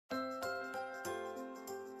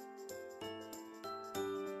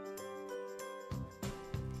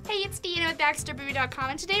Hey, it's Deanna with BaxterBaby.com,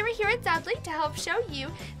 and today we're here at Dudley to help show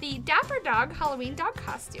you the Dapper Dog Halloween dog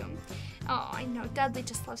costume. Oh, I know, Dudley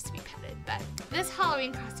just loves to be petted, but this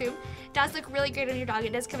Halloween costume does look really great on your dog.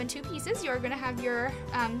 It does come in two pieces. You're going to have your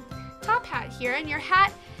top hat here, and your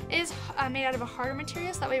hat is made out of a harder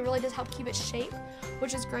material, so that way it really does help keep its shape,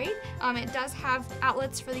 which is great. It does have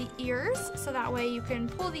outlets for the ears, so that way you can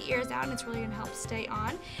pull the ears out and it's really going to help stay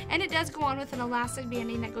on. And it does go on with an elastic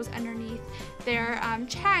banding that goes underneath their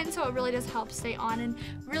chin, so it really does help stay on and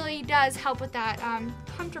really does help with that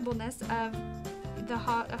comfortableness of the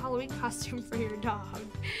Halloween costume for your dog.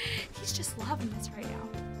 He's just loving this right now.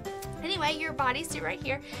 Anyway, your bodysuit right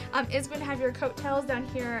here is going to have your coattails down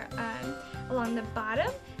here along the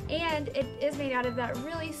bottom, and it is made out of that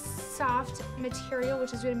really soft material,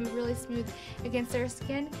 which is going to be really smooth against their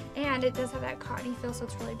skin, and it does have that cottony feel, so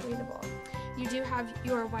it's really breathable. You do have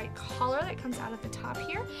your white collar that comes out at the top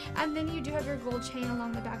here, and then you do have your gold chain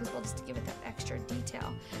along the back as well, just to give it that extra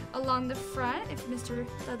detail. Along the front, if Mr.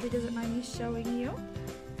 Dudley doesn't mind me showing you,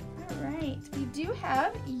 alright, we do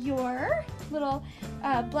have your little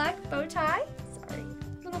black bow tie,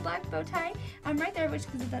 black bow tie right there, which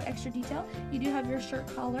gives it that extra detail. You do have your shirt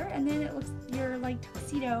collar, and then it looks your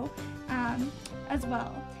tuxedo as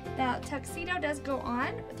well. That tuxedo does go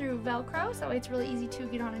on through Velcro, so it's really easy to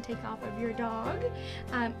get on and take off of your dog.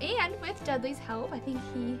 And with Dudley's help, I think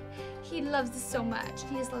he loves this so much.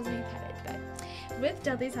 He just loves being petted. But with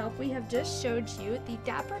Dudley's help, we have just showed you the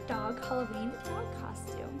Dapper Dog Halloween dog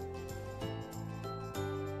costume.